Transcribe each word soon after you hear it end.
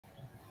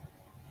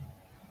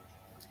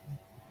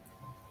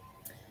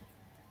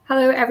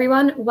Hello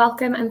everyone,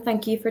 welcome and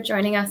thank you for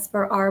joining us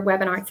for our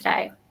webinar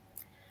today.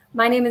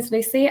 My name is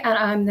Lucy and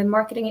I'm the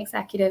Marketing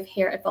Executive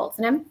here at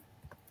Vaultinum.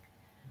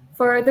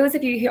 For those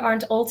of you who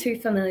aren't all too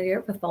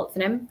familiar with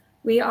Vaultinum,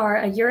 we are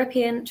a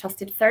European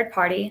trusted third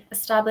party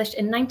established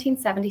in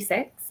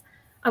 1976,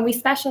 and we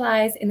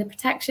specialise in the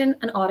protection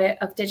and audit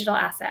of digital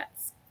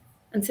assets.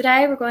 And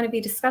today we're going to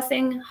be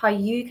discussing how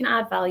you can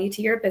add value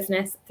to your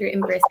business through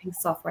embracing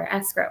software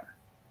escrow.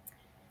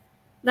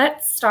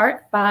 Let's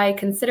start by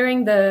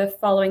considering the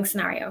following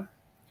scenario.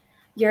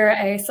 You're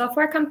a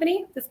software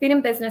company that's been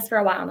in business for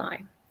a while now.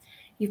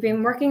 You've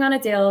been working on a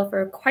deal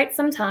for quite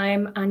some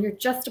time and you're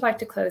just about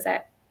to close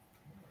it.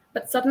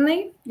 But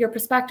suddenly, your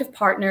prospective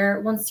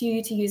partner wants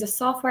you to use a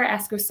software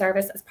escrow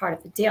service as part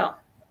of the deal.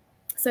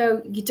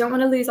 So you don't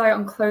want to lose out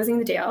on closing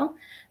the deal,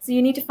 so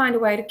you need to find a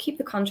way to keep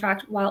the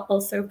contract while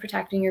also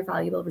protecting your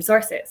valuable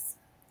resources.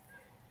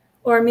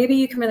 Or maybe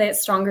you can relate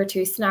stronger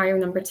to scenario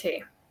number 2.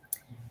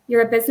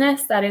 You're a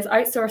business that is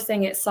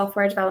outsourcing its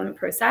software development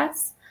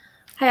process.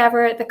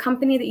 However, the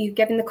company that you've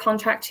given the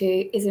contract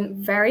to isn't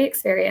very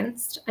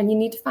experienced, and you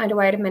need to find a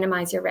way to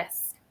minimize your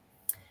risk.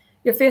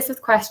 You're faced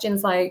with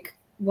questions like,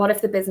 what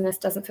if the business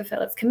doesn't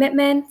fulfill its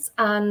commitments?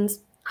 And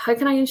how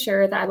can I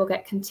ensure that I will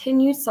get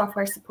continued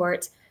software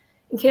support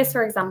in case,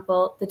 for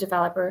example, the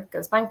developer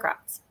goes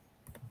bankrupt?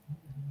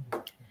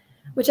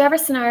 Whichever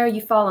scenario you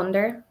fall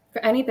under,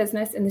 for any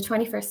business in the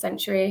 21st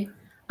century,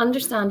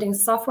 understanding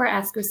software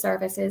escrow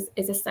services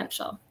is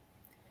essential.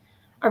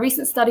 A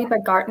recent study by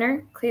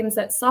Gartner claims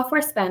that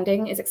software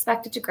spending is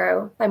expected to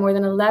grow by more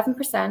than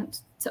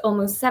 11% to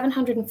almost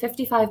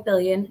 $755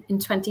 billion in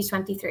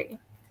 2023.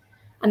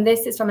 And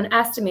this is from an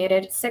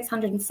estimated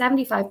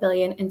 $675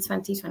 billion in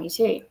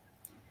 2022.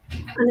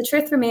 And the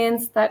truth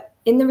remains that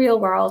in the real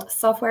world,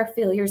 software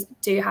failures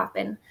do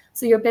happen.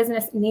 So your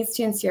business needs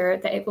to ensure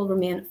that it will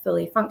remain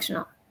fully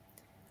functional.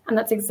 And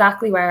that's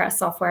exactly where a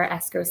software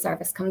escrow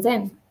service comes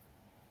in.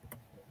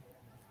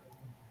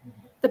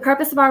 The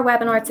purpose of our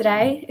webinar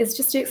today is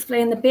just to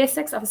explain the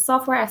basics of a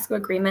software escrow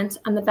agreement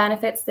and the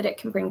benefits that it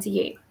can bring to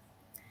you.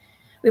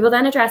 We will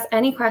then address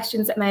any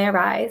questions that may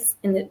arise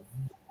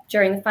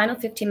during the final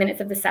 15 minutes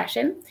of the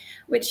session,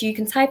 which you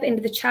can type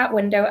into the chat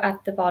window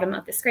at the bottom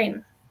of the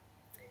screen.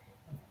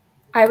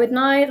 I would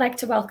now like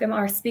to welcome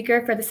our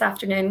speaker for this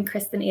afternoon,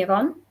 Kristen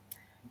Avon.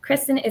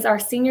 Kristen is our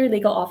Senior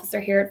Legal Officer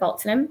here at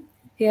Vaultinum,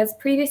 who has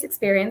previous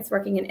experience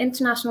working in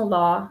international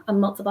law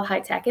and multiple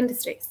high-tech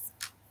industries.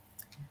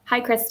 Hi,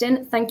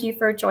 Kristen. Thank you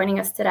for joining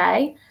us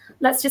today.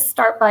 Let's just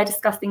start by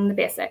discussing the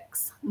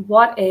basics.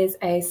 What is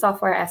a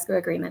software escrow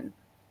agreement?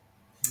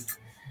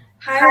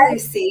 Hi,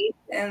 Lucy,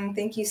 and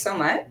thank you so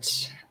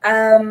much.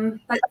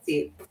 Let's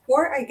see.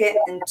 Before I get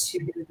into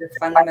the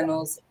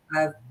fundamentals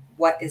of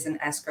what is an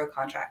escrow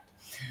contract,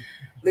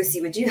 Lucy,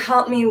 would you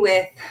help me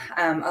with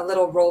a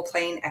little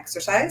role-playing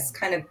exercise,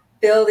 kind of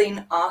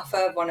building off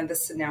of one of the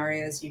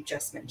scenarios you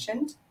just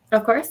mentioned?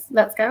 Of course.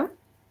 Let's go.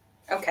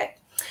 Okay.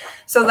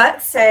 So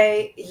let's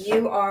say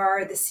you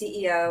are the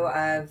CEO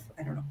of,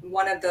 I don't know,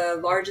 one of the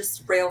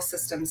largest rail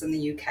systems in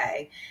the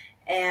UK,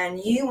 and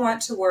you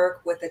want to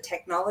work with a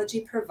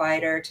technology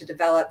provider to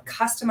develop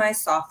customized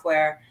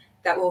software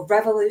that will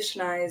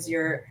revolutionize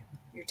your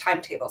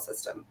timetable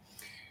system.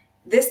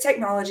 This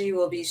technology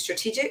will be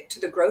strategic to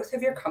the growth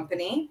of your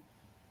company.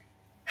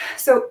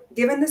 So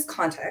given this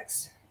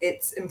context,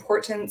 its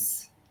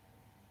importance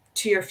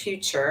to your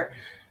future,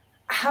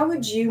 how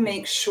would you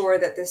make sure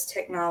that this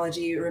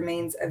technology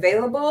remains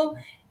available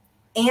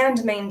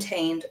and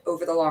maintained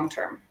over the long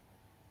term?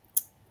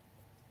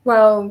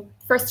 Well,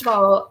 first of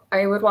all,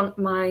 I would want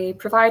my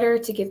provider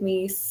to give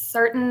me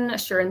certain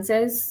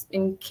assurances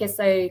in case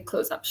they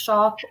close up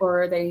shop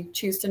or they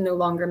choose to no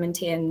longer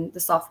maintain the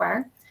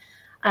software.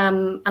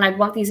 And I'd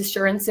want these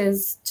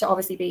assurances to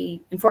obviously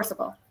be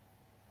enforceable.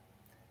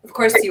 Of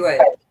course you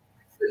would.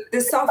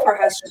 This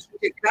software has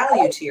strategic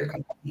value to your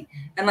company.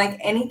 And like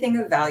anything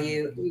of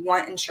value, you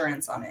want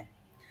insurance on it.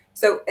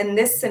 So in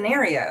this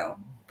scenario,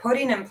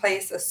 putting in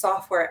place a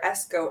software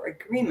escrow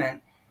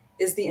agreement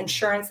is the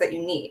insurance that you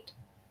need.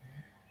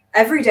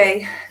 Every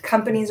day,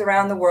 companies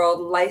around the world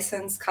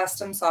license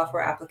custom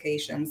software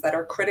applications that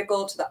are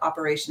critical to the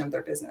operation of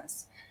their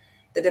business.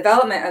 The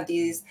development of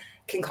these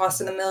can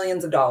cost in the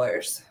millions of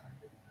dollars.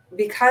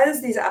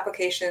 Because these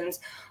applications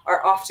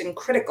are often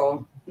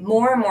critical,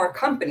 more and more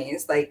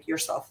companies like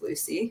yourself,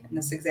 Lucy, in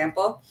this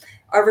example,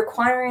 are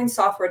requiring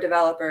software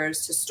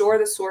developers to store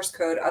the source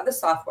code of the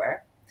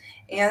software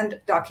and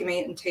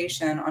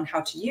documentation on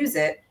how to use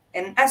it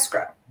in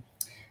escrow.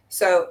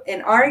 So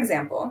in our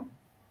example,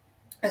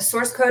 a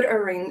source code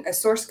or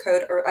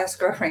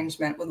escrow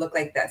arrangement would look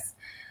like this.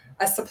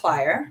 A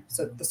supplier,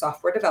 so the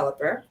software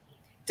developer,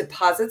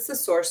 deposits the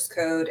source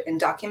code and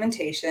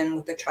documentation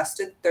with a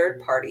trusted third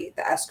party,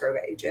 the escrow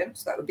agent,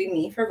 so that would be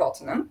me for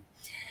Vaultinum,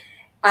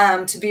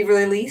 to be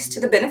released to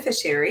the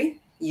beneficiary,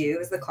 you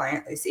as the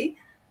client, Lucy,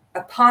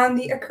 upon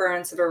the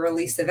occurrence of a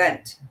release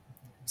event.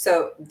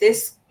 So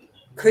these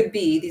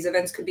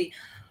events could be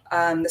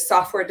the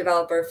software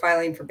developer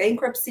filing for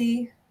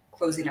bankruptcy,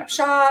 closing up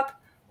shop,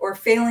 or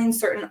failing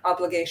certain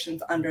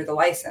obligations under the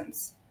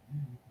license.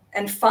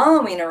 And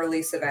following a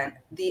release event,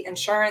 the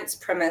insurance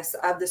premise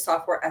of the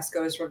software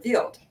escrow is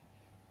revealed.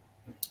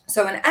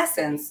 So in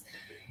essence,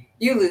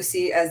 you,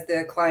 Lucy, as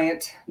the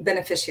client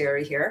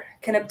beneficiary here,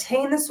 can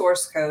obtain the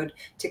source code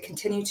to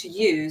continue to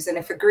use, and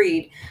if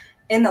agreed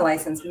in the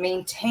license,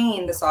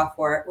 maintain the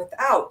software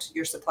without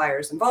your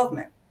supplier's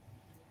involvement,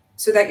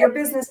 so that your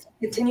business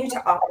can continue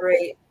to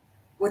operate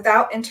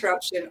without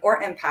interruption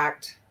or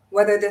impact,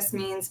 whether this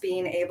means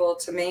being able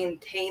to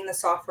maintain the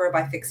software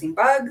by fixing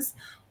bugs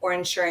or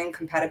ensuring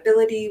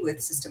compatibility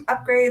with system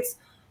upgrades,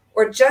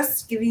 or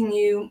just giving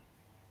you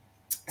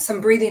some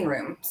breathing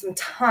room, some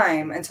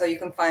time until you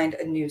can find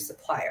a new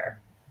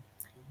supplier.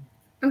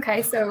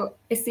 Okay, so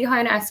I see how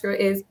an escrow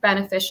is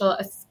beneficial,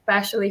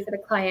 especially for the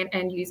client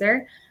end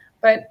user,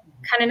 but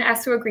can an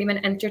escrow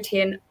agreement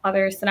entertain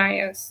other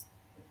scenarios?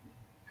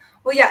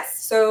 Well,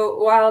 yes. So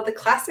while the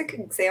classic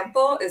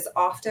example is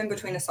often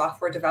between a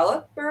software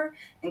developer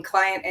and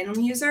client end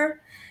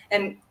user,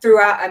 and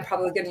throughout I'm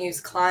probably going to use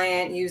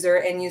client, user,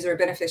 end user,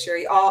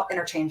 beneficiary all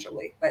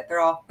interchangeably, but they're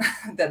all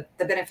the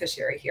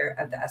beneficiary here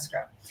of the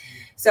escrow.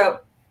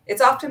 So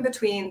it's often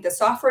between the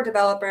software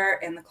developer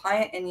and the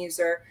client end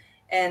user,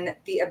 and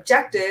the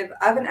objective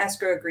of an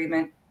escrow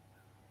agreement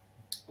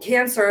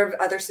can serve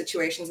other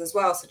situations as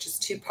well, such as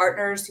two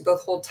partners who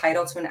both hold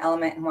title to an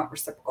element and want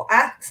reciprocal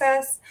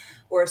access,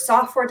 or a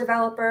software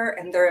developer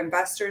and their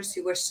investors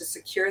who wish to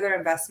secure their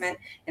investment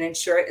and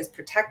ensure it is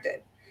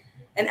protected.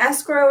 An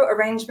escrow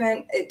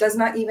arrangement, it does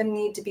not even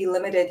need to be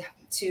limited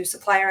to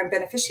supplier and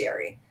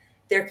beneficiary.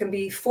 There can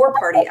be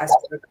four-party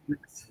escrow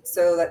agreements.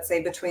 So let's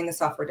say between the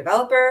software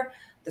developer,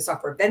 the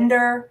software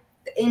vendor,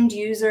 the end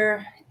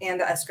user, and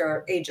the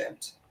escrow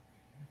agent.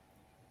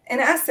 In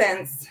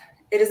essence,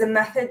 it is a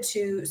method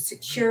to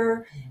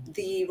secure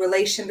the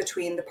relation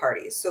between the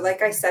parties. So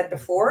like I said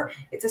before,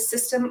 it's a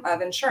system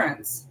of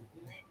insurance.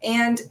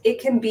 And it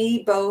can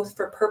be both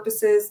for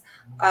purposes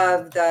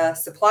of the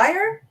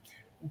supplier,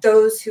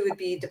 those who would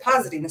be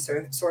depositing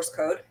the source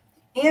code,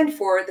 and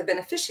for the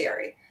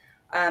beneficiary,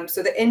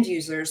 so the end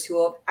users who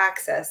will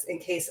access in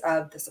case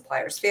of the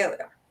supplier's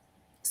failure.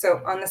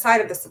 So on the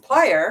side of the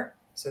supplier,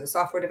 so the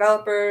software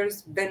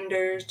developers,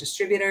 vendors,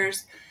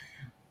 distributors,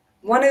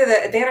 one of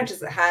the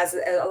advantages it has,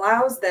 it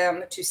allows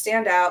them to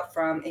stand out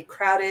from a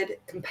crowded,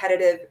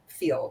 competitive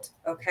field,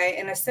 okay,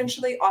 and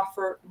essentially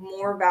offer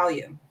more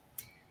value.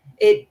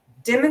 It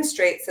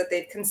demonstrates that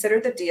they've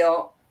considered the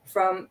deal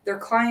from their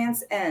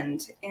client's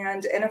end,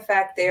 and in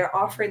effect, they are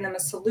offering them a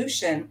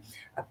solution,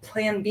 a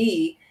plan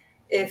B,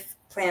 if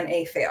plan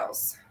A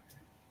fails.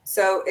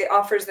 So it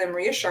offers them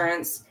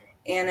reassurance,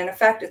 and in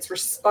effect, it's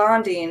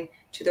responding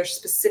to their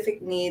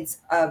specific needs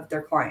of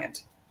their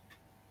client.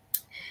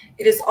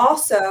 It is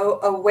also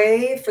a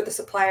way for the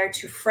supplier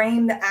to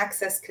frame the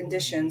access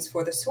conditions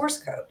for the source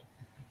code.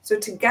 So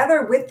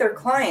together with their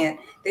client,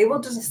 they will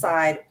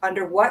decide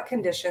under what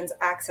conditions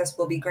access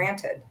will be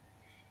granted.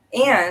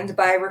 And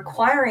by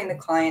requiring the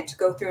client to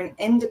go through an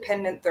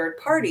independent third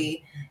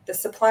party, the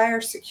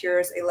supplier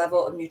secures a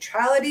level of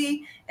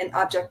neutrality and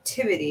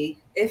objectivity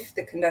if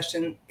the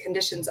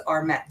conditions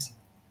are met.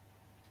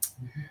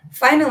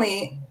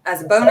 Finally,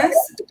 as a bonus,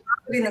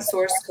 depositing the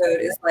source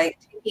code is like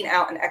taking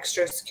out an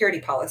extra security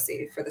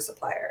policy for the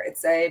supplier.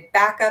 It's a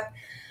backup.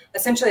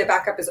 Essentially, a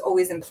backup is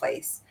always in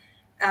place.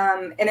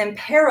 And in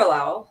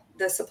parallel,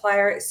 the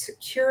supplier is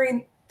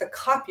securing the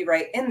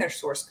copyright in their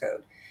source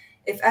code.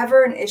 If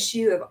ever an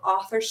issue of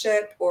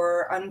authorship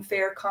or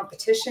unfair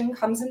competition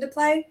comes into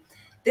play,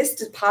 this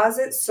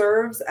deposit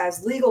serves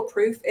as legal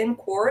proof in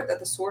court that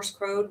the source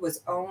code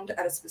was owned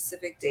at a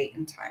specific date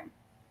and time.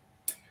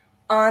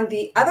 On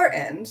the other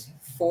end,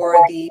 for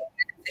the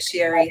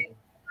beneficiary,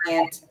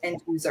 client, and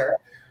user,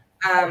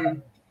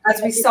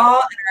 as we saw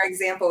in our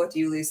example with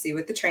you, Lucy,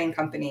 with the train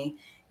company,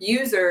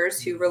 users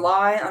who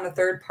rely on a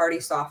third-party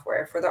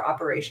software for their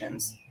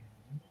operations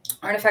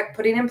are in effect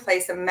putting in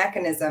place a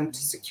mechanism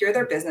to secure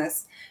their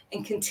business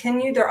and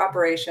continue their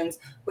operations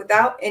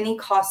without any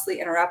costly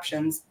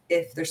interruptions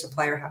if their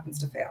supplier happens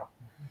to fail.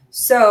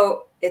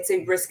 So it's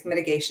a risk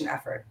mitigation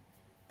effort.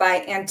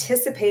 By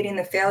anticipating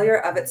the failure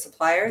of its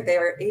supplier, they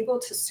are able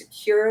to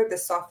secure the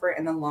software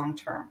in the long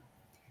term.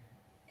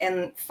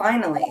 And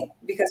finally,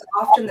 because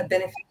often the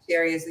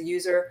beneficiary is the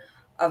user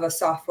of a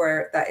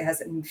software that it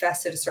has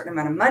invested a certain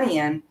amount of money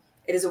in,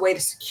 it is a way to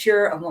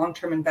secure a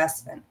long-term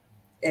investment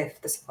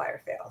if the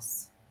supplier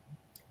fails.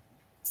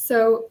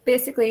 So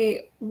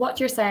basically, what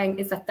you're saying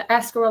is that the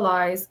escrow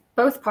allows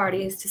both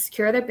parties to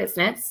secure their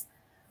business,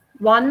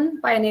 one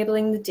by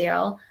enabling the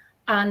deal,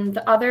 and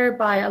the other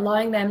by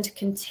allowing them to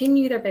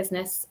continue their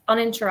business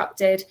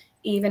uninterrupted,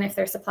 even if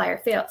their supplier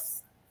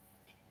fails.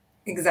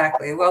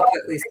 Exactly. Well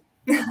put, Lisa.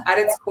 At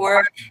its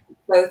core, it's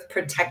both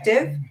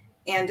protective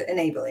and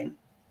enabling.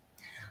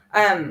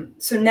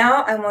 So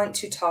now I want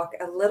to talk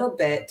a little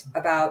bit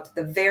about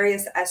the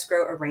various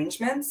escrow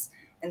arrangements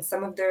and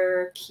some of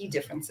their key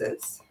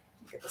differences.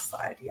 Get the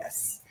slide,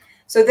 yes.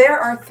 So there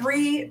are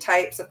three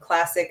types of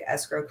classic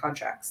escrow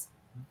contracts: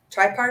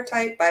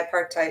 tripartite,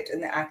 bipartite,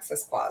 and the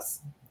access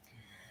clause.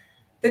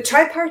 The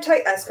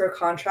tripartite escrow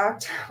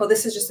contract, well,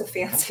 this is just a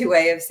fancy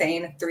way of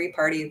saying a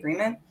three-party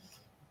agreement.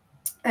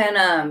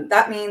 And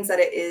that means that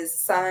it is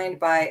signed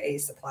by a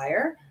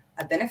supplier,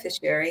 a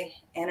beneficiary,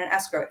 and an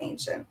escrow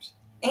agent.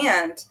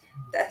 And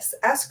this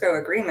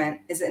escrow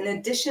agreement is in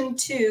addition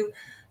to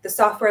the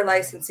software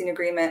licensing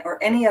agreement or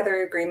any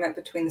other agreement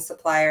between the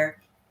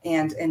supplier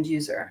and end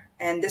user.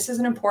 And this is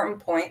an important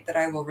point that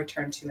I will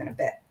return to in a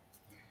bit.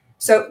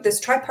 So this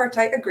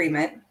tripartite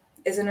agreement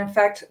is in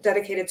effect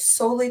dedicated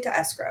solely to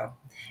escrow,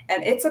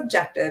 and its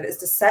objective is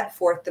to set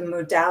forth the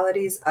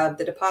modalities of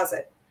the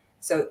deposit.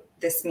 So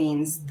this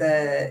means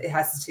it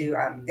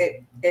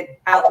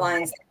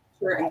outlines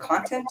the nature and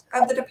content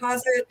of the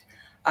deposit,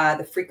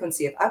 the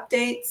frequency of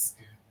updates,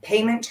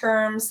 payment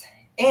terms,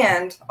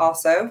 and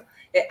also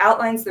it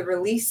outlines the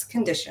release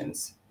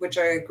conditions, which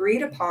are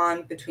agreed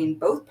upon between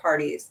both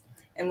parties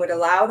and would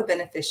allow the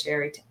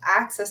beneficiary to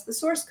access the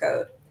source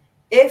code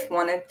if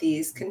one of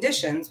these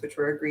conditions, which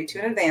were agreed to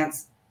in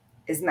advance,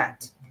 is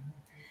met.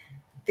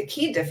 The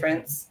key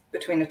difference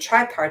between a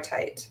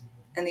tripartite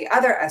and the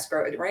other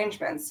escrow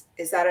arrangements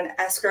is that an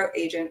escrow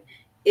agent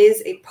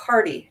is a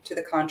party to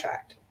the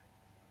contract.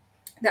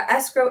 The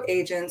escrow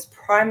agent's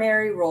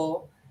primary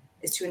role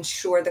is to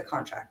ensure the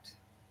contract.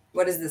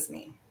 What does this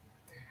mean?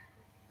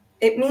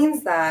 It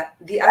means that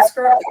the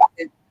escrow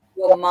agent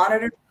will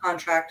monitor the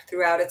contract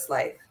throughout its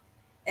life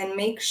and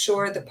make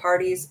sure the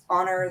parties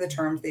honor the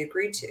terms they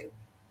agreed to.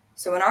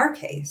 So in our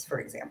case, for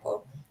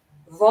example,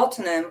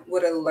 Vaultinum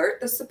would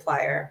alert the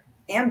supplier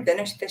and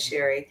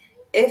beneficiary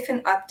if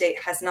an update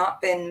has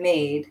not been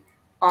made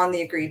on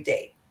the agreed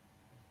date,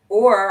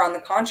 or on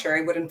the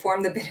contrary, would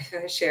inform the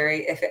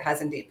beneficiary if it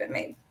has indeed been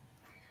made.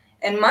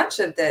 And much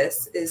of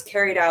this is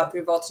carried out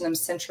through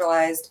Vaultinum's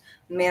centralized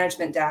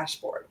management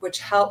dashboard, which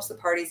helps the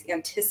parties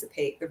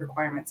anticipate the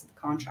requirements of the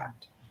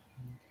contract.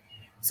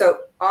 So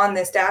on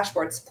this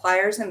dashboard,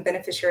 suppliers and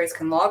beneficiaries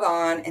can log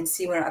on and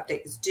see when an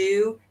update is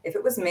due, if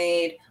it was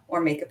made,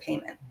 or make a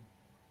payment.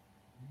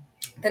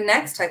 The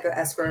next type of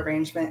escrow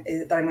arrangement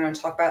that I'm going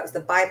to talk about is the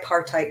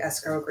bipartite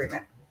escrow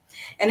agreement,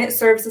 and it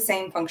serves the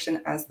same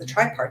function as the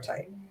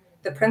tripartite.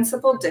 The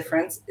principal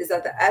difference is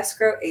that the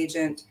escrow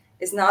agent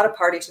is not a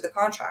party to the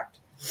contract.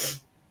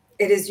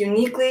 It is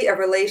uniquely a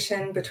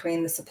relation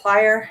between the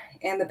supplier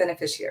and the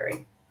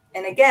beneficiary.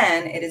 And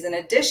again, it is in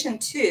addition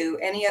to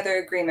any other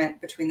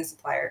agreement between the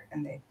supplier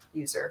and the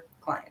user,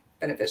 client,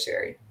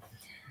 beneficiary.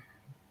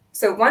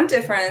 So one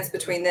difference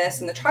between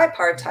this and the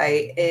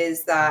tripartite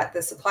is that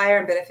the supplier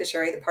and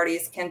beneficiary, the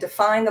parties, can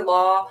define the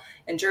law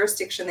and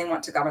jurisdiction they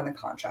want to govern the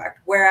contract.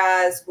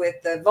 Whereas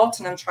with the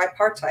Vaultinum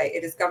tripartite,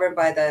 it is governed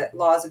by the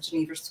laws of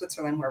Geneva,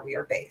 Switzerland, where we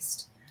are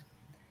based.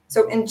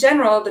 So in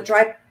general,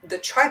 the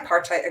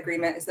tripartite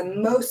agreement is the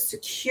most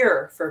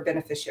secure for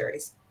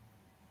beneficiaries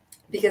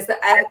because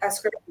the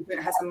escrow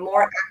agent has a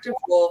more active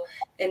role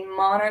in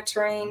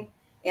monitoring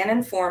and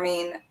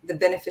informing the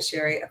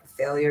beneficiary of a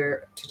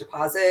failure to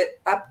deposit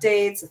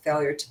updates, a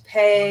failure to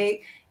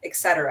pay,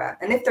 etc.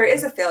 And if there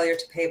is a failure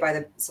to pay by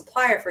the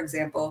supplier, for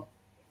example,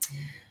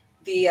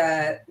 the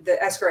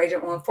escrow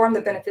agent will inform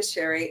the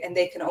beneficiary and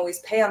they can always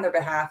pay on their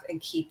behalf and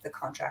keep the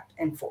contract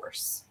in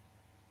force.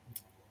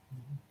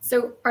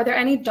 So are there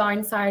any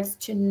downsides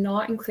to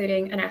not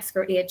including an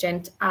escrow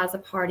agent as a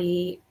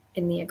party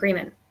in the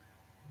agreement?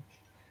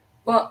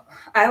 Well,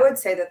 I would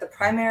say that the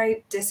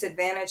primary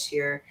disadvantage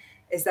here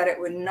is that it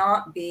would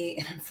not be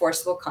an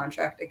enforceable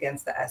contract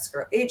against the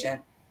escrow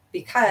agent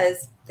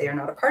because they are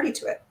not a party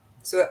to it.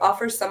 So it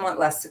offers somewhat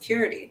less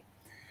security.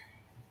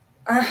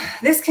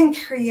 This can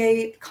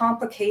create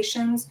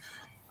complications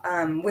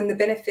when the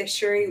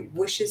beneficiary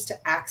wishes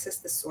to access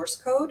the source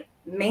code,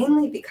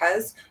 mainly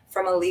because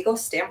from a legal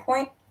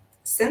standpoint,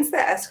 since the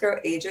escrow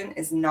agent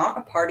is not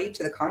a party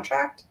to the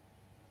contract,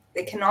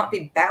 they cannot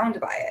be bound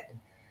by it.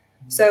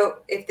 So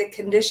if the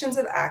conditions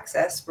of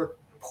access were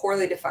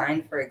poorly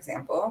defined, for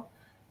example,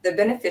 the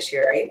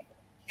beneficiary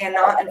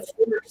cannot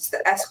enforce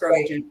the escrow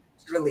agent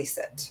to release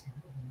it.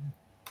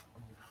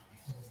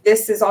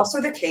 This is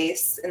also the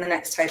case in the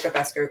next type of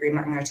escrow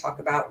agreement I'm going to talk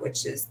about,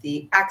 which is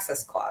the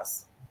access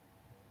clause.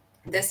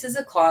 This is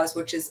a clause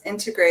which is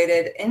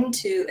integrated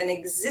into an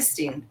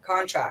existing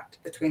contract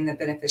between the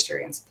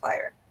beneficiary and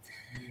supplier,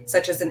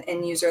 such as an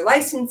end user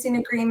licensing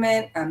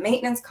agreement, a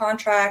maintenance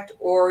contract,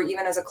 or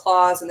even as a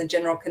clause in the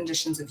general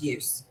conditions of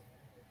use.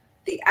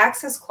 The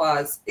access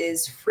clause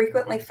is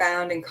frequently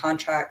found in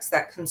contracts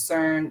that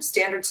concern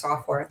standard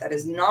software that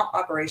is not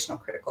operational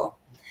critical,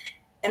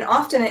 and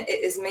often it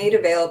is made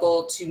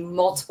available to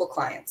multiple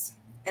clients.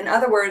 In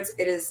other words,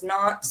 it is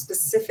not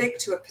specific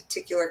to a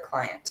particular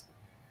client.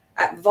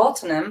 At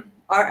Vaultinum,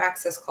 our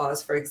access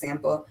clause, for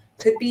example,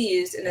 could be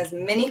used in as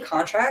many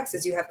contracts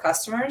as you have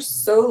customers,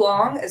 so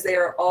long as they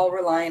are all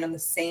relying on the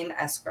same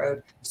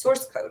escrowed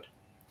source code.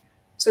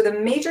 So the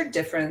major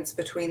difference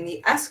between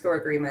the escrow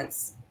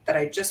agreements that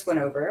I just went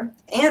over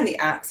and the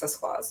access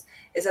clause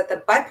is that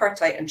the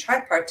bipartite and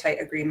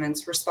tripartite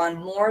agreements respond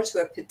more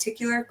to a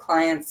particular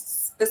client's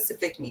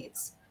specific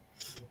needs.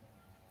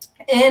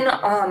 In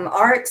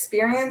our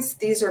experience,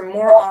 these are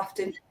more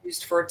often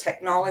used for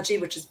technology,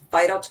 which is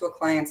vital to a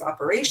client's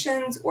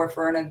operations, or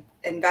for an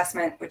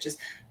investment, which is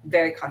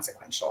very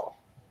consequential.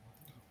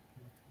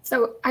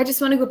 So I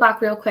just want to go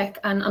back real quick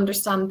and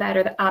understand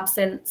better the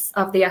absence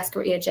of the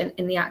escrow agent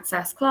in the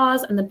access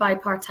clause and the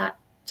bipartite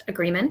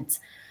agreement,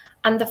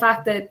 and the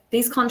fact that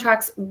these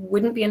contracts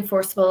wouldn't be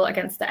enforceable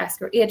against the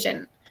escrow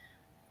agent.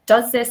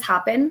 Does this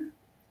happen?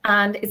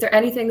 And is there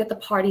anything that the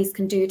parties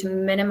can do to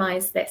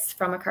minimize this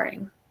from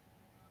occurring?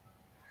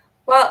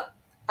 Well,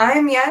 I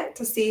am yet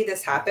to see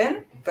this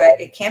happen, but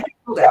it can't be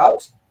ruled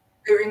out.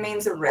 It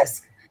remains a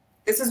risk.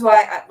 This is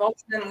why at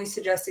Vaultinum we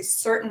suggest a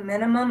certain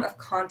minimum of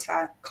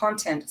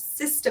content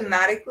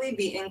systematically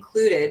be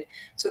included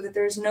so that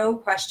there's no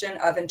question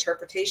of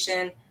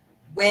interpretation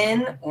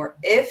when or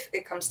if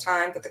it comes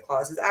time that the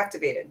clause is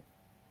activated.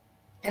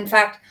 In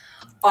fact,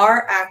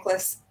 our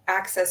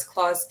access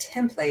clause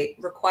template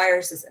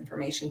requires this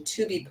information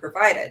to be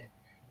provided.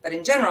 But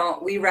in general,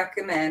 we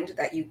recommend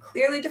that you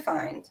clearly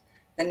define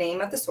the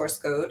name of the source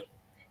code,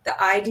 the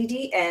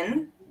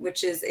IDDN,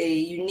 which is a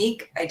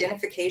unique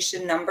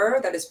identification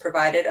number that is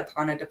provided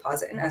upon a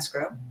deposit in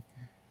escrow,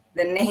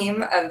 the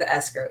name of the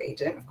escrow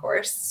agent, of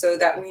course, so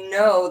that we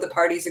know the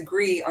parties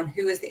agree on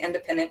who is the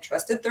independent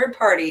trusted third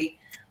party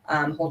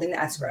holding the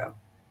escrow.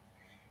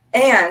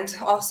 And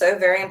also,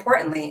 very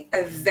importantly,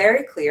 a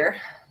very clear,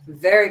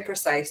 very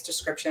precise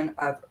description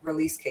of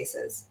release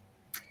cases.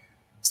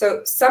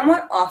 So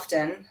somewhat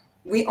often,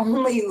 we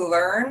only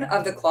learn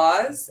of the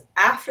clause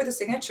after the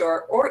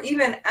signature or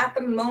even at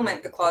the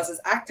moment the clause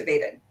is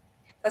activated.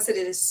 Thus, it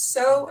is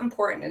so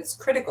important, it's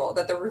critical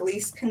that the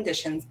release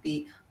conditions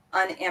be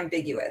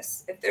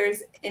unambiguous. If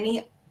there's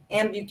any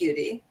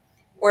ambiguity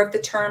or if the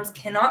terms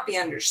cannot be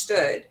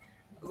understood,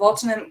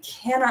 Vaultinum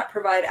cannot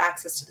provide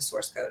access to the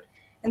source code.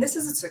 And this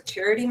is a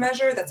security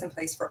measure that's in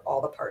place for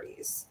all the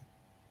parties.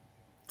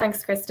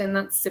 Thanks, Kristen.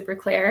 That's super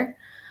clear.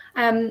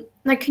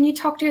 Now, can you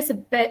talk to us a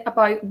bit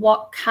about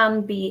what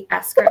can be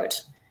escrowed?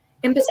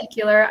 In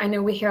particular, I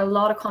know we hear a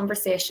lot of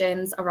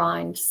conversations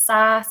around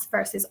SaaS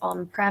versus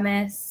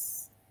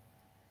on-premise.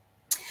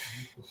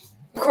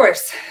 Of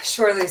course,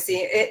 sure, Lucy.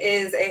 It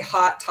is a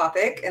hot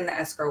topic in the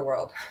escrow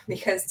world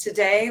because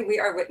today we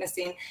are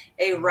witnessing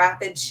a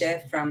rapid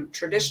shift from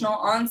traditional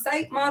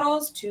on-site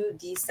models to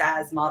the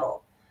SaaS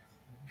model.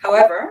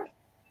 However,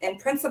 in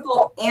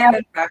principle and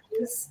in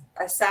practice,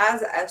 a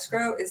SaaS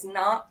escrow is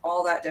not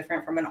all that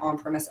different from an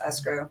on-premise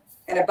escrow.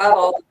 And above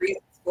all, the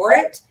reasons for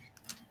it,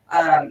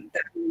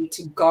 that we need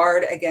to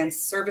guard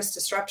against service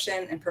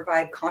disruption and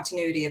provide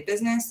continuity of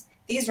business,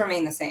 these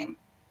remain the same.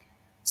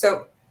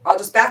 So I'll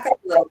just back up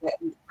a little bit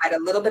and add a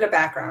little bit of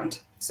background.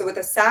 So with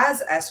a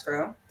SaaS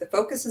escrow, the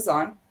focus is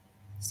on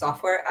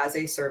software as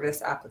a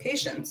service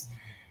applications.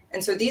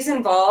 And so these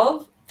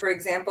involve, for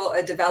example,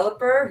 a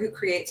developer who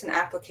creates an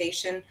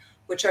application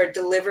which are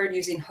delivered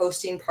using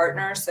hosting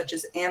partners such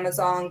as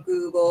Amazon,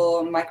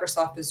 Google,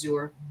 Microsoft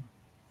Azure.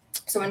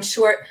 So in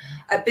short,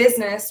 a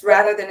business,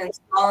 rather than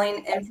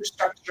installing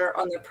infrastructure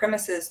on their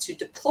premises to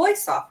deploy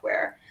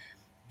software,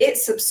 it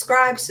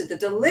subscribes to the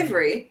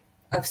delivery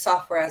of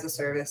software as a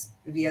service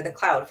via the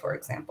cloud, for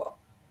example.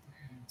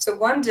 So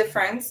one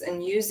difference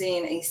in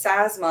using a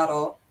SaaS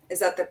model is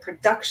that the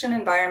production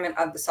environment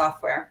of the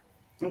software,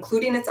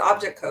 including its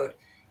object code,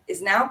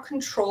 is now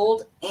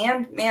controlled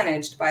and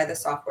managed by the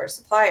software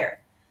supplier.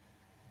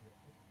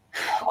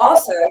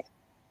 Also,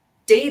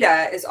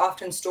 data is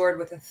often stored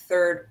with a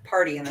third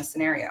party in the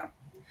scenario.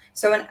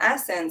 So in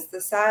essence,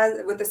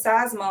 with the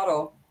SaaS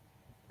model,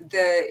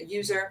 the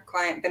user,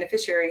 client,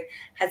 beneficiary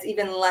has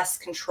even less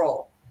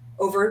control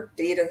over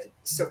data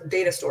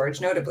storage,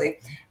 notably.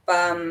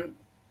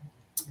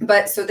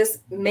 But so this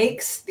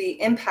makes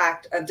the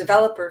impact of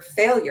developer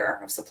failure,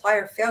 of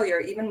supplier failure,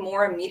 even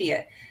more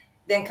immediate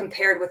than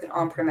compared with an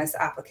on-premise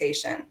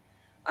application,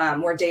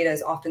 where data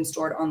is often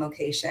stored on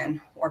location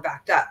or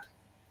backed up.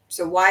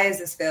 So why is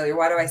this failure?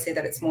 Why do I say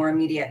that it's more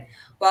immediate?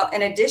 Well,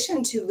 in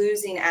addition to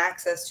losing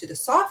access to the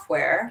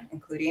software,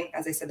 including,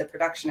 as I said, the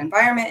production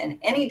environment and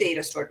any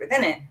data stored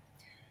within it,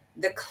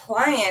 the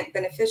client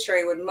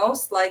beneficiary would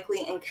most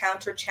likely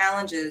encounter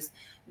challenges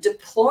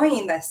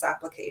deploying this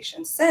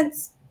application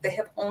since they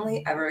have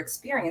only ever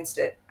experienced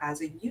it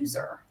as a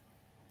user.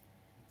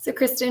 So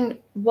Kristen,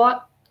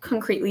 what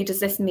concretely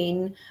does this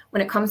mean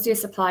when it comes to a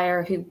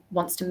supplier who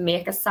wants to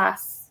make a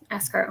SaaS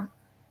escrow?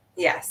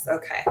 Yes,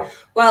 okay.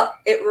 Well,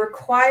 it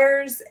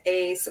requires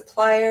a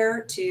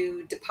supplier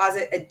to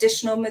deposit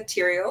additional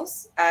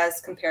materials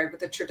as compared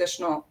with a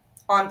traditional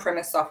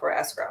on-premise software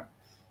escrow.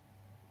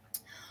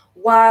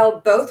 While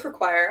both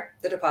require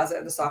the deposit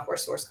of the software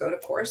source code,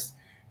 of course,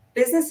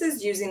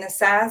 businesses using the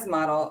SaaS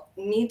model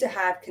need to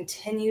have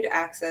continued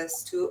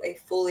access to a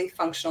fully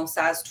functional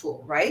SaaS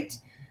tool, right?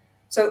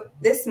 So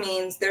this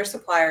means their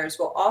suppliers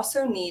will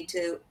also need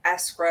to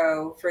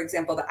escrow, for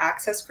example, the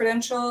access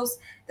credentials,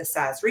 the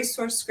SaaS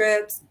resource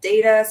scripts,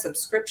 data,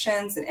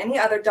 subscriptions, and any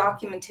other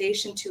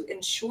documentation to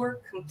ensure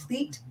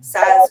complete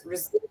SaaS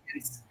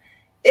resilience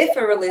if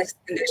a release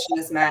condition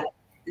is met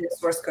and the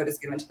source code is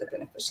given to the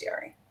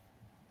beneficiary.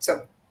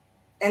 So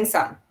in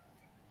sum,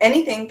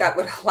 anything that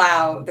would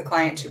allow the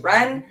client to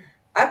run,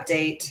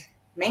 update,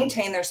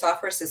 maintain their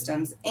software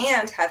systems,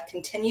 and have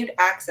continued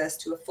access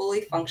to a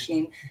fully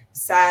functioning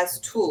SaaS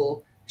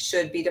tool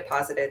should be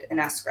deposited in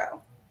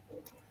escrow.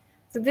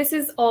 So this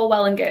is all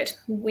well and good.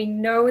 We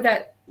know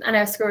that an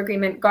escrow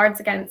agreement guards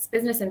against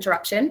business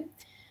interruption,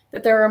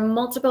 that there are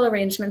multiple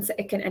arrangements that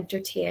it can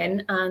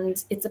entertain,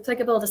 and it's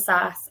applicable to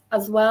SaaS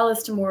as well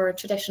as to more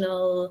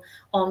traditional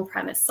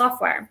on-premise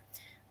software.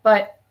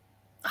 But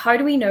how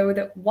do we know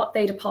that what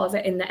they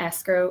deposit in the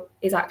escrow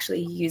is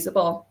actually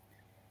usable?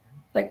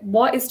 Like,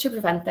 what is to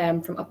prevent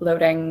them from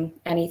uploading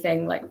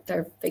anything like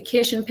their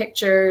vacation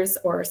pictures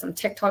or some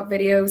TikTok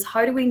videos?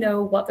 How do we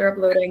know what they're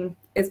uploading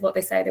is what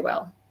they say they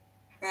will?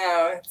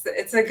 Oh,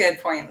 it's a good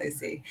point,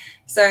 Lucy.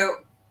 So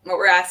what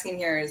we're asking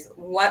here is,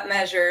 what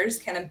measures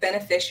can a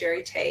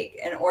beneficiary take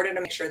in order to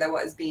make sure that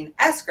what is being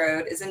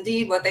escrowed is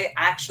indeed what they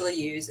actually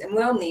use and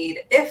will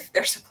need if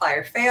their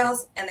supplier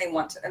fails and they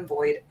want to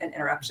avoid an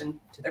interruption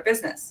to their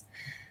business?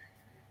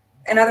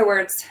 In other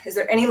words, is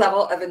there any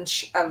level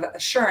of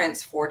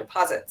assurance for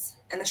deposits?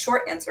 And the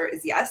short answer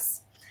is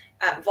yes.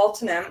 At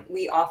Vaultinum,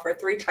 we offer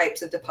 3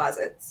 types of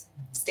deposits: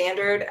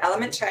 standard,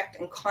 element checked,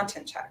 and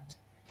content checked.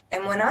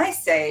 And when I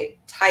say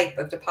type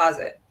of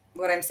deposit,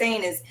 what I'm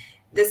saying is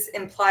this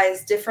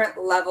implies different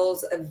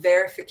levels of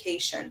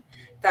verification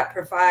that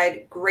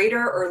provide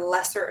greater or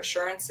lesser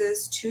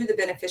assurances to the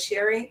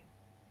beneficiary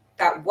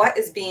that what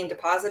is being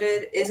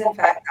deposited is in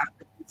fact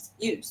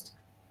used.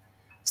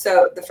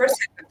 So the first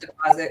type of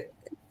deposit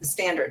is the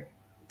standard.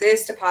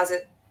 This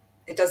deposit,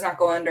 it does not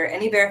go under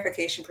any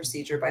verification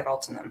procedure by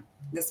Vaultinum.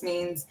 This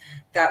means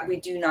that we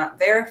do not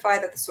verify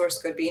that the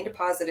source code being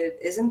deposited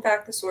is in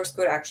fact the source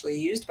code actually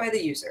used by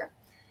the user.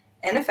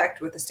 In effect,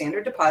 with the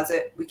standard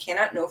deposit, we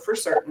cannot know for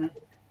certain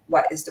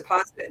what is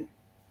deposited.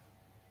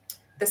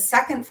 The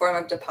second form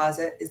of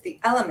deposit is the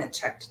element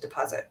checked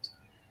deposit.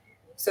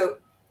 So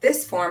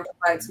this form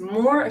provides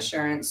more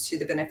assurance to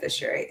the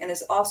beneficiary and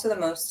is also the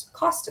most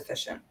cost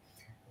efficient.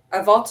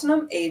 A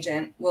Vaultinum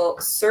agent will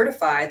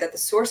certify that the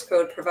source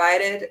code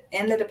provided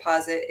in the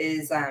deposit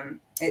is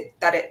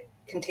that it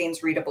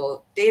contains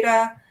readable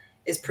data,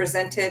 is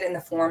presented in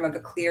the form of a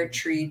clear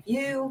tree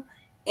view,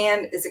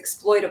 and is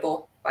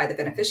exploitable by the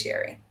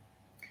beneficiary.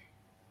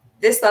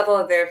 This level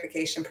of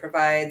verification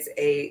provides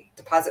a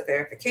deposit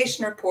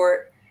verification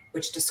report,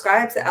 which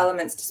describes the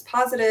elements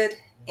deposited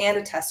and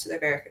attests to their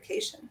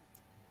verification.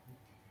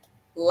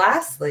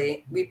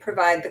 Lastly, we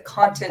provide the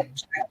content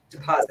checked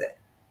deposit,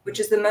 which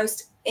is the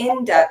most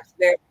in-depth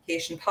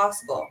verification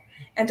possible.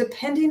 And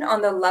depending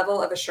on the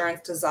level of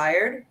assurance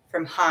desired,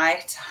 from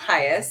high to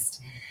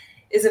highest,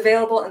 is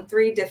available in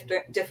 3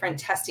 different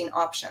testing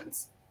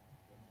options.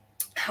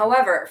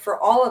 However,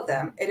 for all of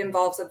them, it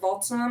involves a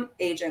Vaultinum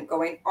agent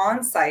going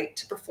on site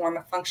to perform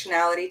a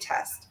functionality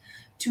test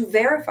to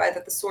verify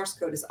that the source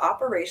code is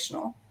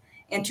operational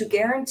and to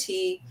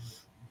guarantee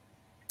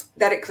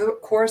that it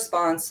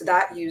corresponds to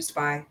that used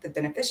by the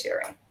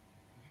beneficiary.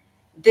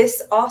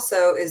 This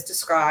also is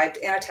described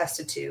and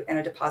attested to in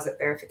a deposit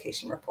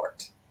verification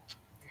report.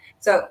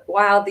 So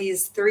while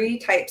these 3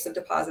 types of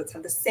deposits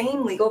have the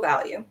same legal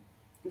value,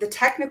 the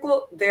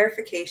technical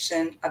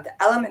verification of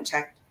the element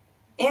checked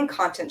and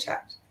content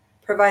checked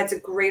provides a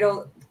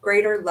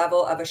greater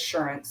level of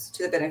assurance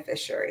to the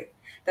beneficiary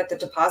that the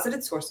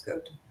deposited source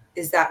code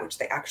is that which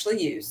they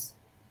actually use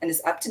and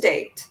is up to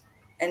date,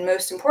 and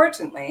most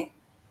importantly,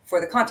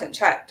 for the content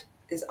checked,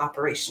 is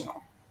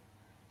operational.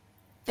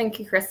 Thank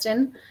you,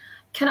 Kristen.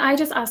 Can I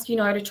just ask you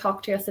now to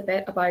talk to us a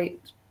bit about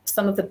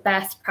some of the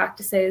best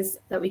practices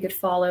that we could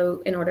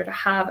follow in order to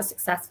have a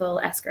successful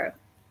escrow?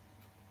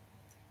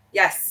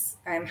 Yes,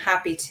 I'm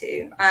happy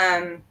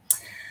to.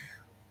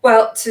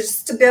 Well,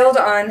 just to build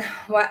on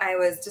what I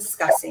was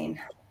discussing,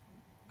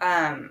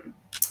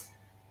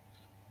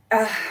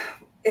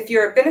 if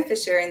you're a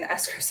beneficiary in the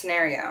escrow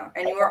scenario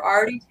and you are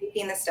already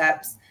taking the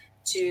steps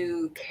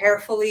to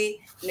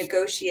carefully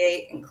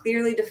negotiate and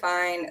clearly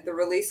define the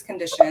release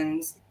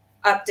conditions,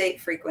 update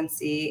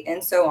frequency,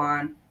 and so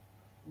on,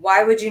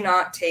 why would you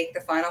not take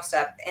the final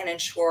step and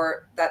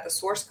ensure that the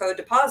source code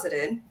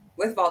deposited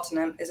with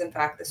Vaultinum is in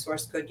fact the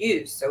source code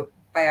used? So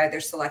by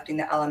either selecting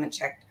the element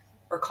checked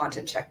or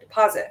content checked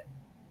deposit.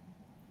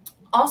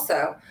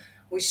 Also,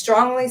 we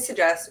strongly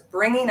suggest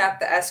bringing up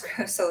the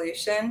escrow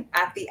solution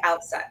at the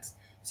outset.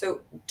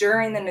 So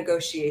during the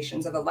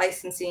negotiations of a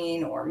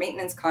licensing or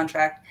maintenance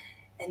contract,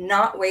 and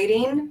not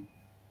waiting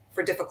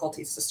for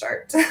difficulties to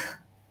start.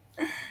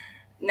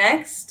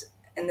 Next,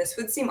 and this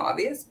would seem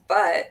obvious,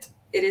 but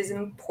it is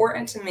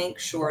important to make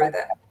sure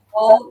that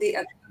all the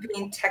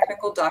accompanying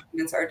technical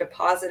documents are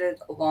deposited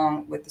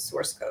along with the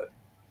source code,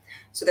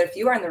 so that if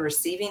you are on the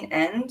receiving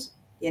end,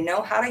 you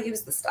know how to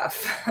use the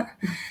stuff.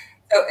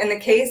 So in the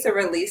case a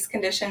release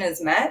condition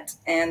is met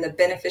and the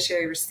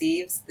beneficiary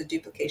receives the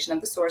duplication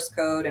of the source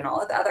code and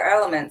all of the other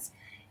elements,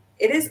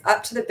 it is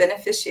up to the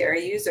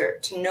beneficiary user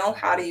to know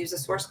how to use the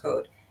source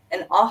code.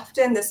 And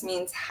often this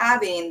means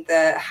having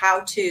the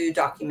how-to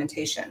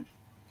documentation.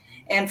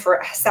 And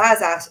for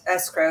SaaS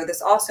escrow,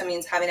 this also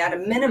means having at a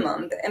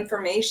minimum the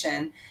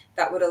information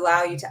that would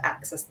allow you to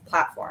access the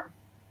platform.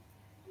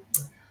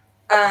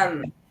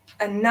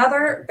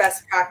 Another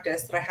best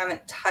practice that I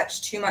haven't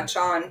touched too much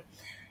on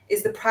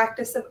is the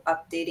practice of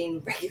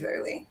updating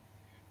regularly.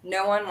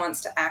 No one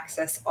wants to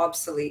access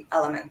obsolete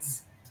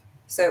elements.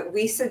 So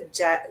we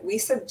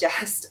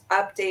suggest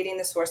updating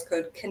the source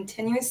code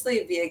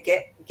continuously via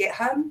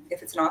GitHub,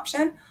 if it's an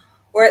option,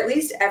 or at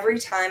least every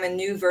time a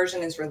new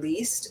version is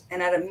released,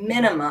 and at a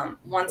minimum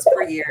once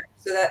per year,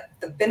 so that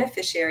the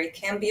beneficiary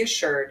can be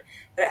assured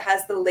that it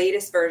has the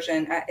latest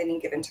version at any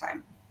given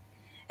time.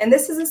 And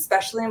this is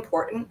especially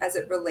important as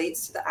it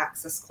relates to the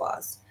access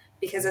clause,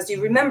 because as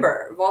you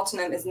remember,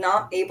 Vaultinum is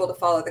not able to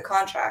follow the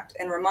contract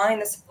and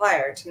remind the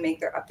supplier to make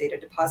their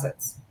updated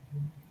deposits.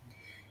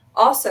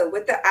 Also,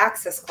 with the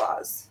access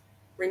clause,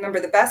 remember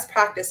the best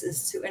practice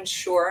is to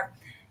ensure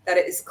that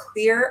it is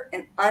clear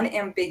and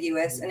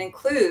unambiguous and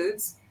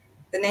includes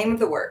the name of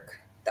the work,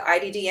 the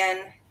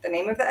IDDN, the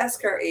name of the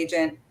escrow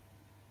agent,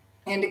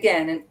 and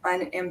again, an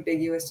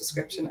unambiguous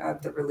description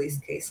of the release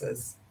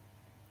cases.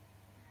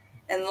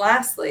 And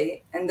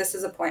lastly, and this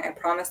is a point I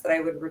promised that I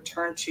would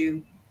return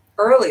to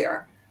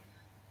earlier.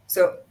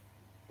 So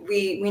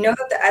we know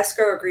that the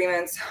escrow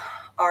agreements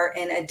are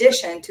in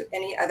addition to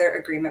any other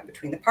agreement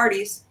between the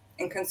parties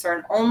and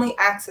concern only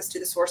access to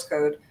the source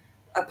code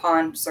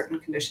upon certain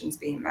conditions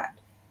being met.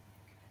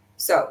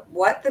 So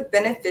what the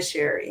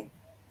beneficiary,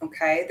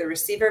 okay, the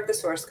receiver of the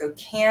source code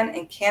can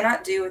and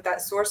cannot do with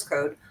that source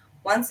code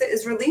once it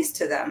is released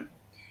to them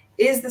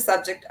is the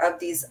subject of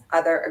these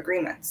other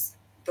agreements,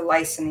 the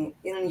licensing,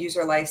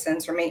 user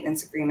license or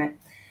maintenance agreement,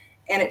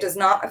 and it does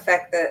not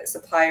affect the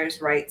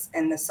supplier's rights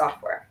in the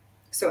software.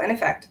 So in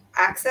effect,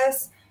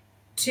 access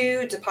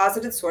to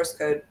deposited source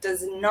code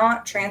does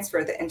not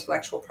transfer the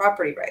intellectual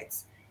property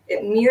rights.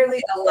 It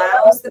merely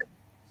allows the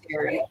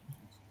beneficiary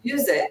to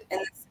use it in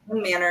the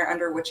same manner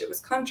under which it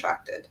was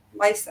contracted,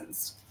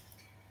 licensed.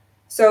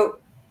 So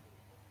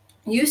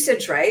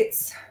usage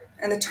rights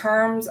and the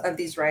terms of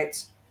these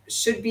rights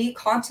should be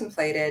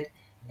contemplated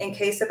in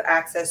case of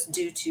access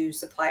due to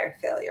supplier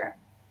failure.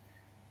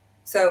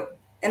 So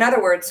in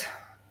other words,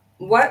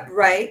 what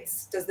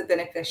rights does the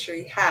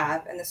beneficiary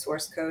have in the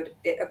source code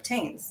it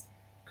obtains?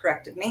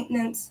 Corrective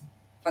maintenance,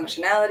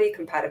 functionality,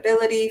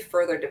 compatibility,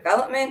 further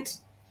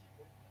development.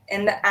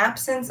 In the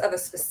absence of a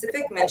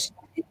specific mention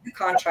in the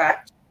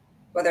contract,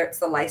 whether it's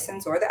the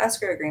license or the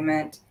escrow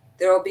agreement,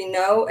 there will be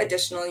no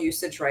additional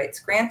usage rights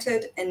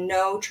granted and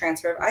no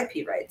transfer of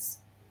IP rights.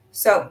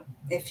 So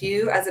if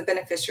you as a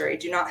beneficiary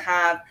do not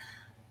have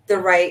the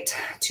right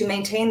to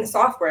maintain the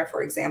software,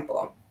 for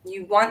example,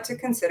 you want to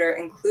consider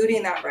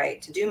including that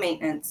right to do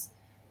maintenance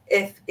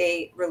if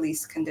a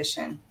release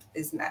condition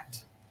is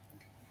met.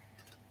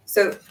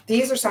 So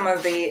these are some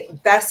of the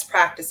best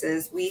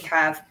practices we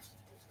have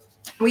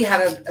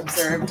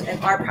observed in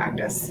our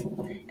practice.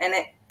 And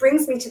it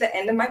brings me to the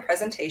end of my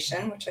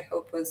presentation, which I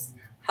hope was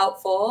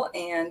helpful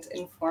and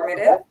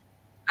informative.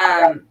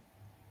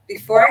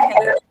 Before I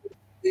hand it over to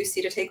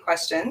Lucy to take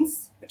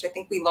questions, which I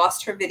think we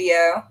lost her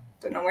video,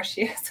 don't know where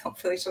she is,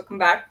 hopefully she'll come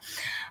back.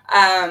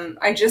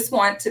 I just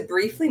want to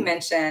briefly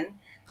mention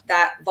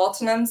that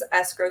Vaultinum's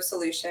escrow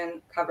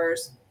solution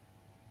covers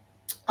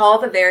all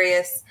the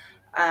various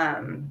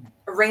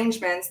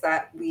arrangements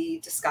that we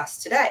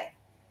discussed today.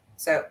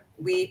 So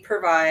we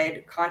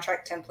provide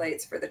contract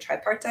templates for the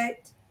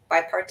tripartite,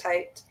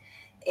 bipartite,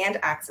 and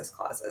access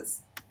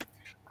clauses.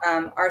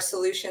 Our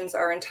solutions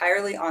are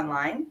entirely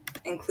online,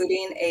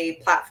 including a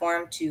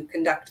platform to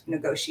conduct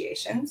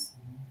negotiations.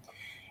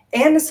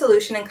 And the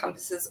solution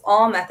encompasses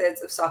all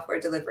methods of software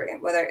delivery,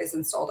 whether it is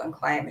installed on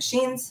client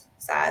machines,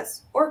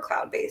 SaaS, or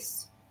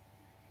cloud-based.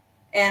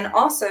 And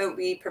also,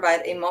 we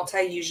provide a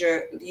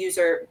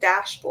multi-user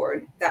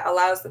dashboard that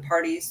allows the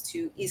parties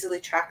to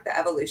easily track the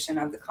evolution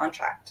of the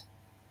contract.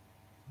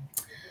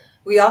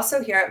 We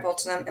also here at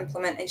Vaultinum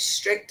implement a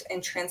strict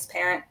and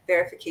transparent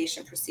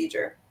verification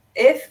procedure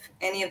if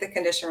any of the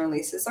condition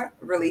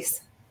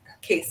release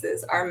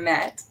cases are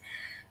met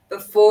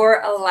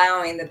before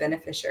allowing the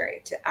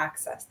beneficiary to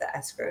access the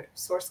escrowed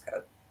source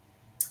code.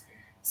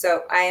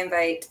 So I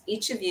invite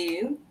each of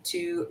you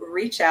to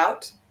reach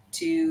out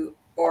to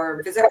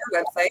or visit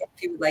our website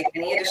if you would like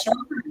any additional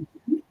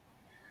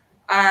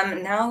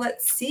information. Now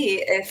let's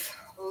see if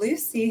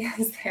Lucy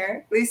is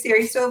there. Lucy, are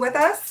you still with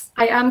us?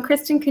 I am.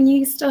 Kristen, can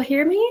you still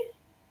hear me?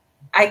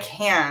 I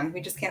can.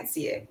 We just can't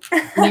see you.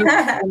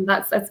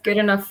 That's good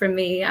enough for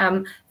me.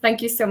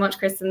 Thank you so much,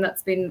 Kristen.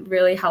 That's been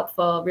really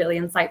helpful, really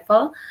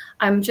insightful.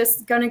 I'm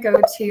just going to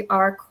go to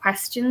our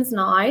questions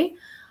now.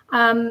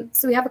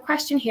 So we have a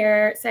question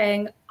here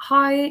saying,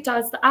 how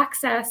does the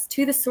access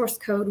to the source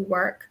code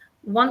work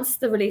once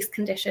the release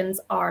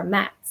conditions are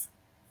met?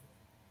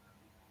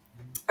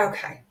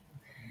 Okay.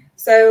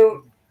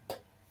 So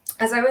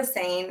as I was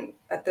saying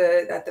at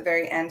the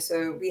very end,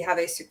 so we have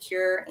a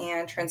secure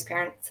and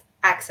transparent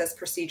access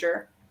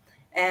procedure,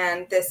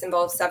 and this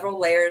involves several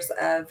layers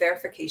of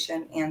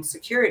verification and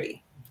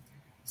security.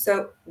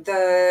 So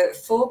the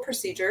full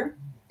procedure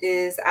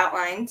is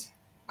outlined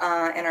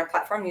in our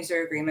platform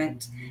user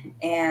agreement,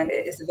 and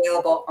it is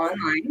available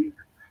online.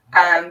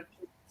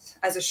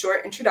 as a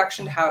short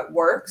introduction to how it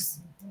works.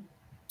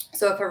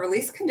 So if a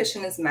release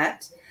condition is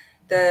met,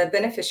 the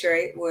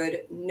beneficiary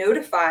would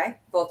notify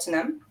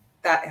Vaultinum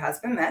that it has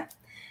been met,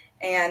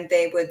 and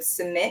they would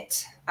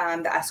submit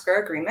the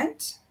escrow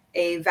agreement,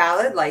 a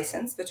valid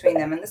license between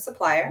them and the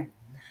supplier,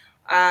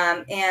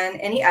 and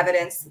any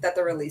evidence that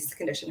the release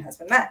condition has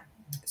been met.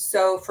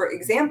 So for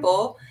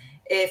example,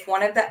 if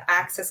one of the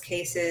access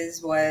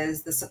cases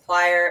was the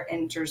supplier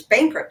enters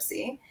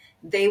bankruptcy,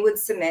 they would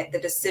submit the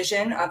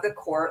decision of the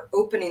court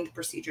opening the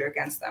procedure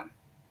against them.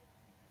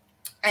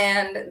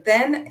 And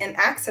then an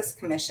access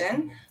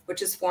commission,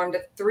 which is formed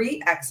of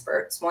 3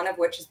 experts, one of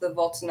which is the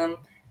Vaultinum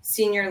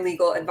senior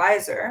legal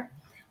advisor,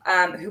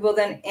 who will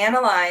then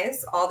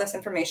analyze all this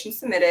information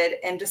submitted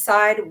and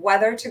decide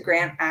whether to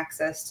grant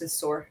access to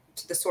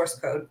the source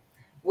code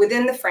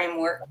within the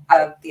framework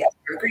of the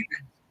escrow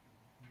agreement.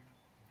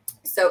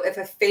 So if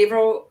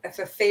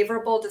a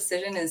favorable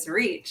decision is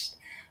reached,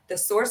 the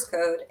source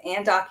code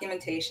and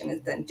documentation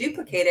is then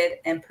duplicated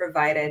and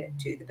provided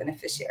to the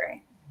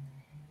beneficiary.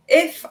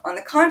 If, on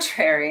the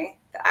contrary,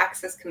 the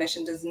Access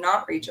Commission does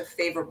not reach a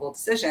favorable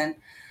decision,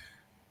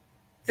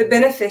 the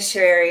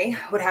beneficiary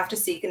would have to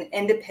seek an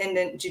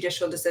independent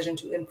judicial decision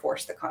to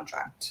enforce the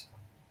contract.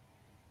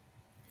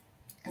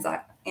 Does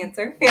that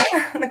answer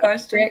the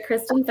question? Great,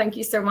 Kristen. Thank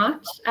you so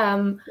much.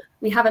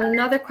 We have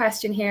another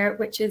question here,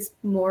 which is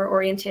more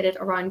orientated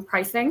around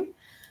pricing.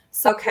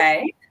 So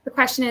okay. The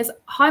question is,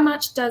 how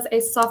much does a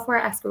software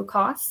escrow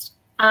cost?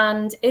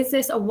 And is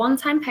this a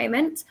one-time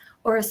payment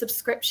or a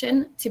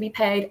subscription to be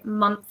paid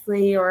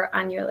monthly or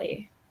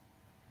annually?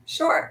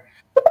 Sure.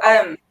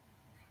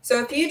 So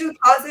if you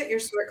deposit your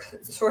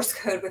source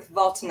code with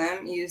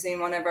Vaultinum using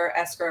one of our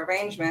escrow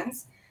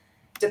arrangements,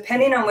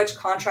 depending on which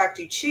contract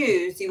you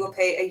choose, you will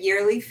pay a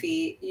yearly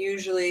fee,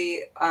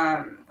 usually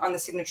on the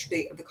signature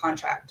date of the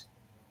contract.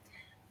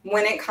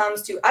 When it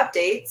comes to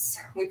updates,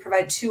 we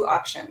provide 2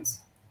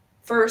 options.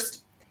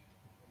 First,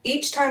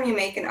 each time you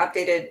make an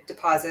updated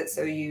deposit,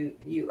 so you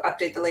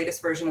update the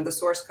latest version of the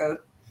source code,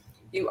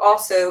 you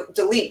also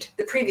delete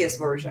the previous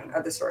version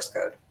of the source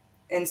code.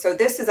 And so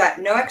this is at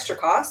no extra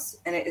cost,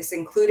 and it is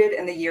included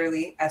in the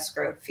yearly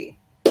escrow fee.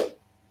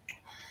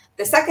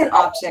 The second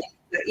option is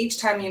that each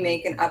time you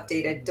make an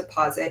updated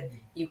deposit,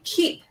 you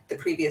keep the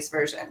previous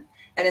version.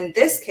 And in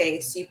this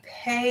case, you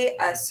pay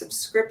a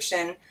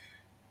subscription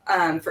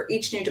for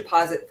each new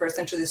deposit for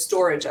essentially the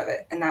storage of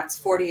it, and that's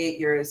 48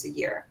 euros a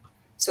year.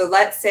 So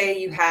let's say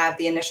you have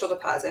the initial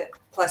deposit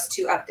plus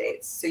 2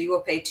 updates. So you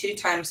will pay 2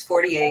 times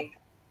 48,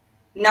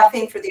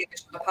 nothing for the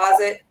initial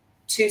deposit,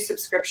 2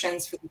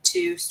 subscriptions for the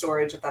 2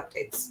 storage of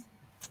updates.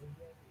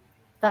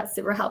 That's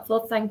super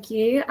helpful. Thank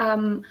you.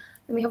 And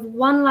we have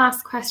one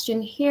last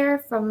question here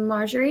from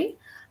Marjorie,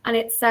 and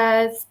it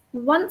says,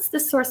 once the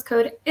source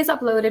code is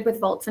uploaded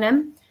with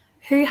Vaultinum,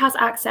 who has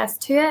access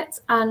to it,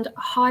 and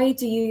how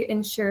do you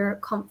ensure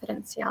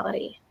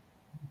confidentiality?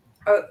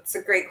 Oh, it's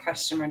a great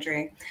question,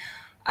 Marjorie.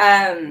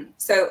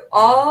 So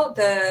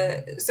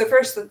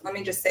first, let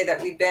me just say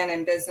that we've been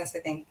in business, I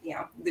think,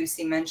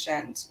 Lucy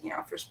mentioned,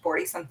 for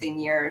 40-something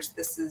years.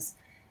 This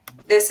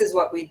is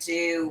what we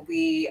do.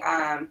 We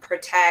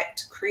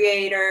protect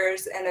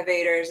creators,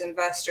 innovators,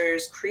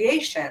 investors,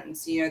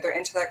 creations, their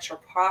intellectual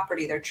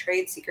property, their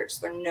trade secrets,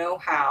 their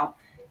know-how,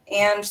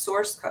 and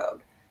source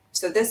code.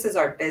 So this is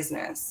our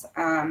business.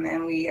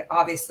 And we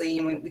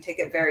obviously, we take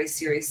it very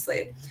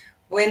seriously.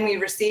 When we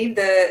receive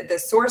the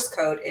source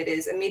code, it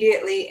is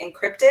immediately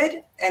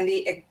encrypted, and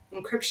the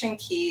encryption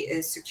key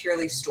is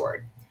securely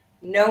stored.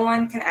 No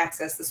one can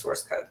access the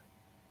source code.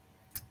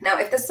 Now,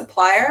 if the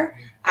supplier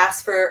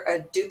asks for a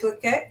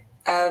duplicate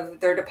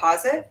of their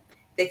deposit,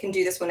 they can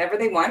do this whenever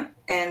they want,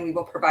 and we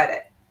will provide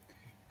it.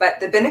 But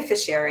the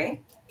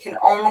beneficiary can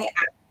only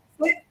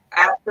access it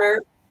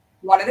after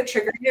one of the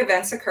triggering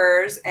events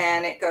occurs,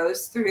 and it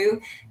goes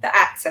through the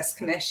Access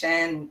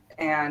Commission,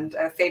 and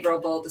a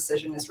favorable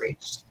decision is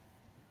reached.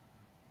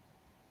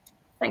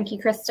 Thank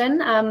you,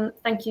 Kristen.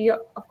 Thank you,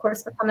 of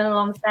course, for coming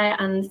along today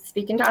and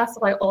speaking to us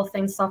about all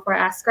things software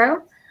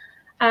escrow.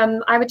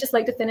 I would just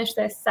like to finish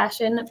this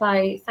session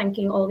by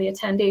thanking all the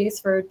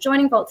attendees for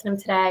joining Vaultinum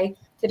today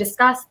to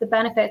discuss the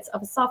benefits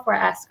of a software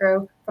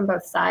escrow from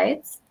both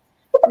sides.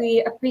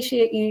 We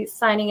appreciate you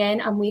signing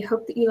in, and we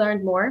hope that you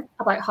learned more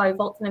about how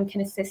Vaultinum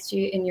can assist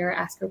you in your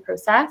escrow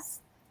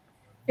process.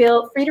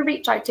 Feel free to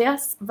reach out to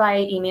us via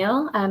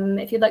email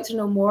if you'd like to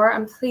know more,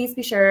 and please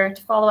be sure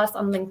to follow us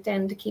on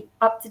LinkedIn to keep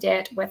up to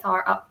date with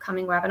our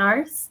upcoming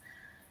webinars.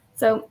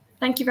 So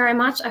thank you very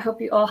much. I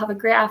hope you all have a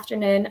great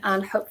afternoon,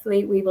 and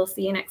hopefully we will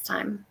see you next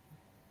time.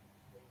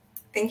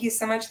 Thank you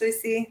so much,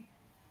 Lucy.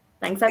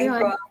 Thanks,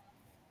 everyone.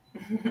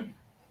 Thank you all.